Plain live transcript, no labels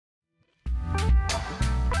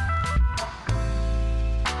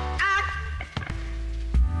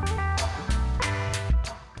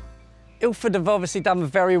Ilford have obviously done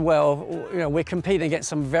very well. You know, we're competing against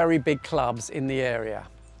some very big clubs in the area.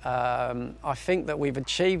 I think that we've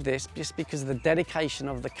achieved this just because of the dedication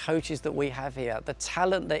of the coaches that we have here, the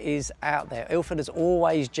talent that is out there. Ilford has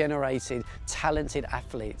always generated talented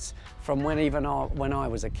athletes from when I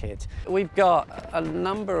was a kid. We've got a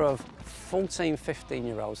number of 14,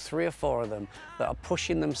 15-year-olds, 3 or 4 of them, that are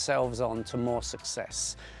pushing themselves on to more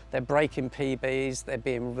success. They're breaking PBs,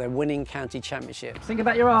 they're winning county championships. Think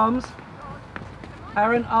about your arms.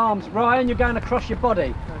 Aaron, arms. Ryan, you're going across your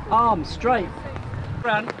body. Arms, straight.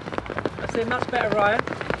 Run. That's it, much better, Ryan.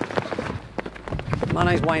 My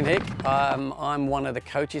name's Wayne Hick. I'm one of the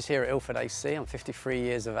coaches here at Ilford AC. I'm 53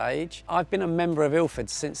 years of age. I've been a member of Ilford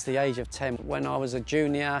since the age of 10. When I was a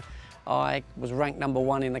junior, I was ranked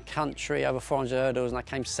 #1 in the country over 400 hurdles, and I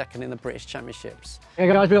came 2nd in the British Championships. Okay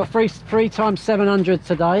guys, we've got three times 700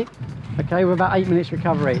 today. Okay, we're about 8 minutes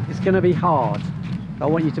recovery. It's going to be hard. I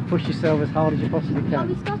want you to push yourself as hard as you possibly can. Are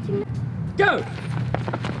we starting? Go!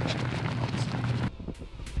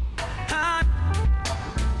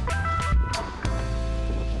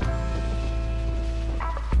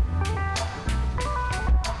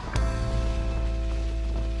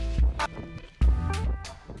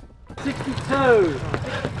 Two. 64,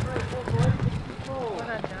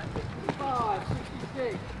 65,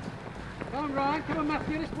 66. Come on, Ryan, come on,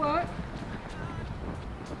 Matthew, let's work.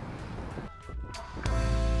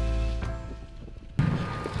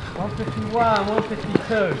 $151,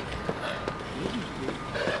 152.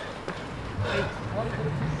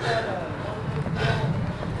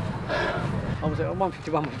 157. I was at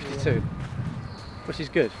 151, 152, which is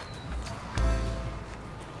good.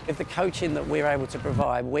 With the coaching that we're able to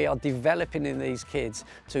provide, we are developing in these kids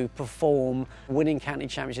to perform, winning county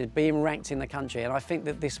championships, being ranked in the country, and I think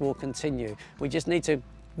that this will continue. We just need to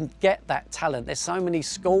get that talent. There's so many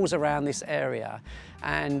schools around this area,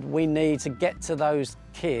 and we need to get to those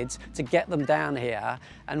kids to get them down here,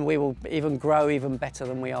 and we will even grow even better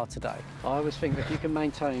than we are today. I always think that if you can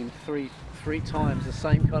maintain three times the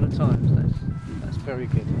same kind of times, that's very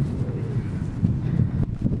good.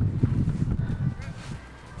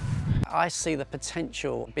 I see the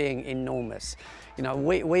potential being enormous. You know,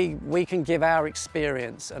 we can give our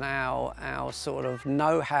experience and our sort of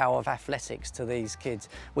know-how of athletics to these kids.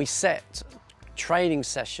 We set training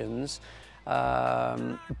sessions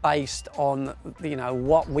based on, you know,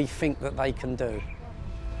 what we think that they can do.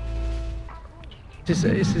 This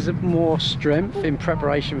is more strength in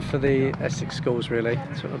preparation for the Essex Schools, really,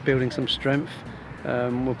 sort of building some strength.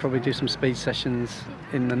 We'll probably do some speed sessions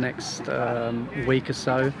in the next week or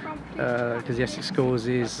so, because the Essex Schools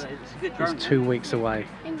is 2 weeks away.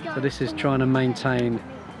 So this is trying to maintain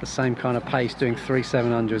the same kind of pace, doing 3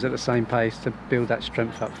 700s at the same pace to build that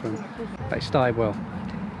strength up for them. They started well.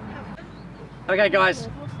 Okay guys,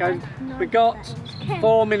 we've got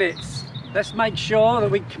 4 minutes. Let's make sure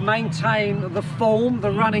that we maintain the form,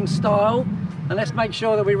 the running style, and let's make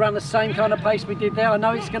sure that we run the same kind of pace we did there. I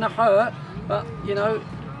know it's going to hurt, but you know,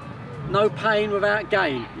 no pain without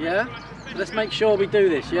gain, yeah? So let's make sure we do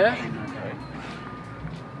this, yeah?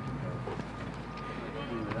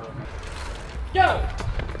 Go!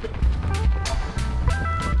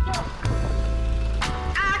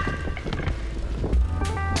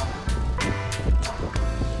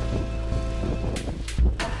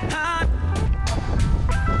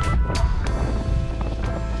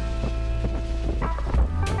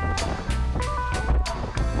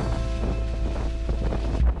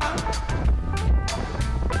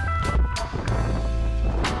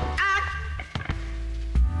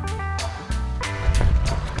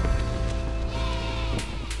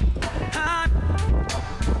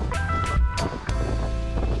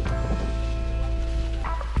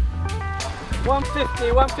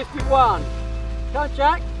 $150, 151. Go on,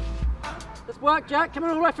 Jack. Let's work, Jack. Come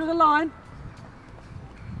on all the way through the line.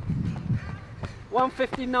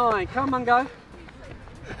 159. Come on, go.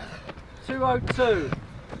 202.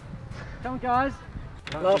 Come on, guys.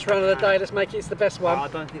 Last round of the day. Let's make it the best one. I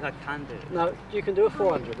don't think I can do it. No, you can do a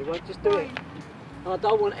 400. You won't just do it. I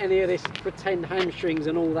don't want any of this pretend hamstrings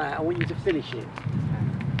and all that. I want you to finish it.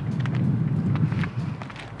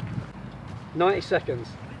 90 seconds.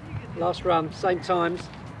 Last run, same times.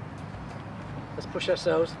 Let's push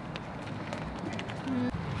ourselves.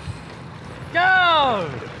 Go!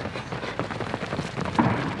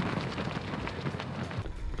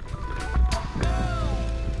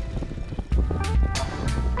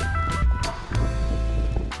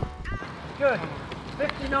 Good.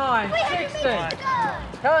 59, 60.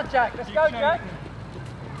 Come on, Jack. Let's go, Jack.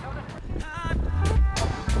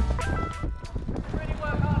 Really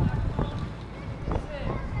work hard.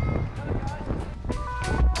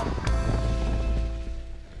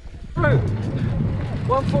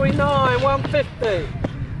 149, 150.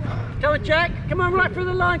 Come on, Jack. Come on, right through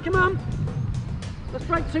the line. Come on. Let's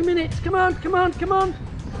break 2 minutes. Come on, come on, come on.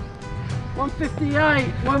 158,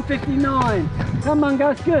 159. Come on,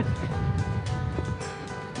 guys. Good.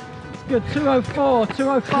 It's good. 204,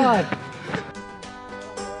 205.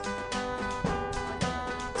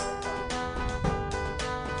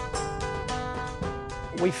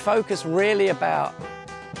 We focus really about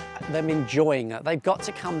them enjoying it. They've got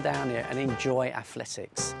to come down here and enjoy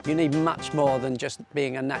athletics. You need much more than just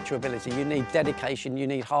being a natural ability. You need dedication, you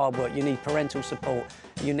need hard work, you need parental support,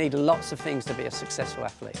 you need lots of things to be a successful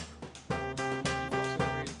athlete.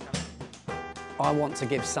 I want to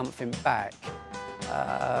give something back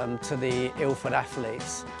to the Ilford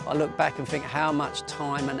athletes. I look back and think how much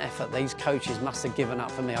time and effort these coaches must have given up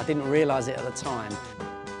for me. I didn't realise it at the time.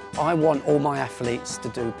 I want all my athletes to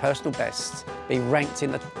do personal bests, be ranked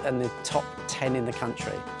in the top 10 in the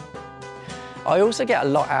country. I also get a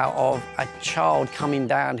lot out of a child coming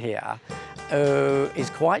down here who is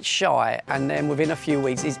quite shy and then within a few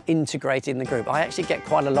weeks is integrated in the group. I actually get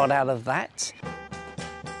quite a lot out of that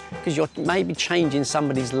because you're maybe changing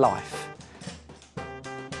somebody's life.